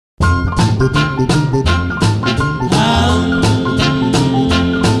Jim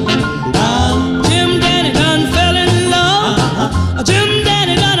Daddy done fell in love. Jim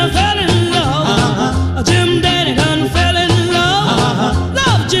Daddy done fell in love. Jim Daddy done fell in love.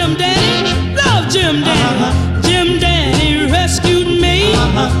 Love Jim Daddy, love Jim Daddy. Jim Daddy rescued me.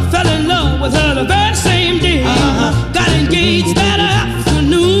 Fell in love with her the very same day. Got engaged that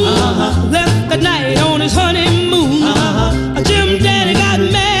afternoon. Left that night on his honeymoon. Jim Daddy got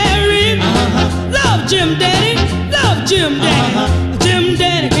married. Love Jim Daddy, love Jim Daddy. Jim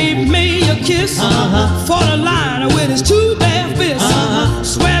Daddy gave me a kiss. Fought a line with his two bare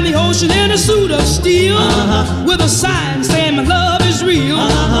fists. Swam the ocean in a suit of steel. With a sign saying my love is real.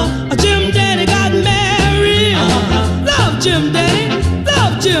 Jim Daddy